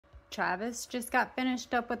Travis just got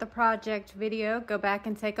finished up with a project video. Go back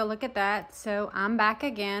and take a look at that. So I'm back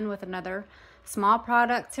again with another small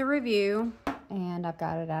product to review. And I've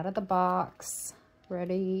got it out of the box,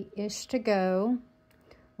 ready-ish to go.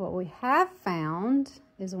 What we have found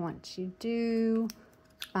is once you do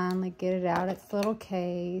finally get it out its little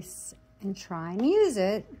case and try and use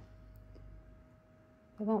it,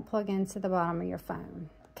 it won't plug into the bottom of your phone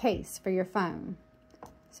case for your phone.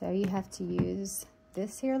 So you have to use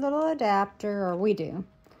this here little adapter, or we do,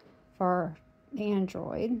 for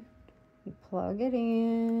Android. You plug it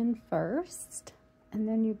in first, and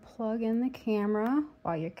then you plug in the camera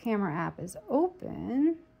while your camera app is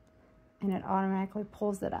open, and it automatically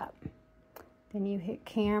pulls it up. Then you hit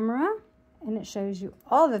camera, and it shows you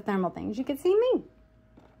all the thermal things. You can see me.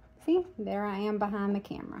 See, there I am behind the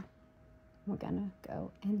camera. We're gonna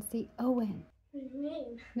go and see Owen. What do you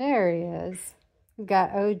mean? There he is. We've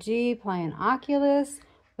got OG playing Oculus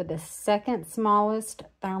with the second smallest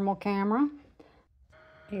thermal camera.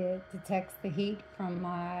 It detects the heat from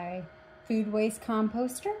my food waste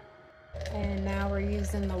composter. And now we're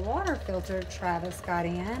using the water filter Travis got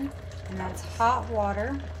in, and that's hot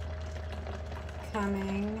water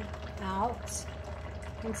coming out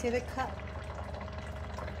into the cup.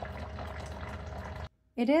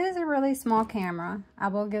 It is a really small camera, I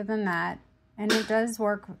will give them that, and it does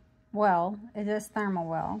work well. It does thermal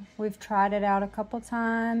well. We've tried it out a couple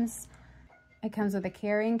times. It comes with a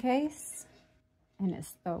carrying case, and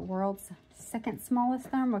it's the world's second smallest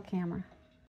thermal camera.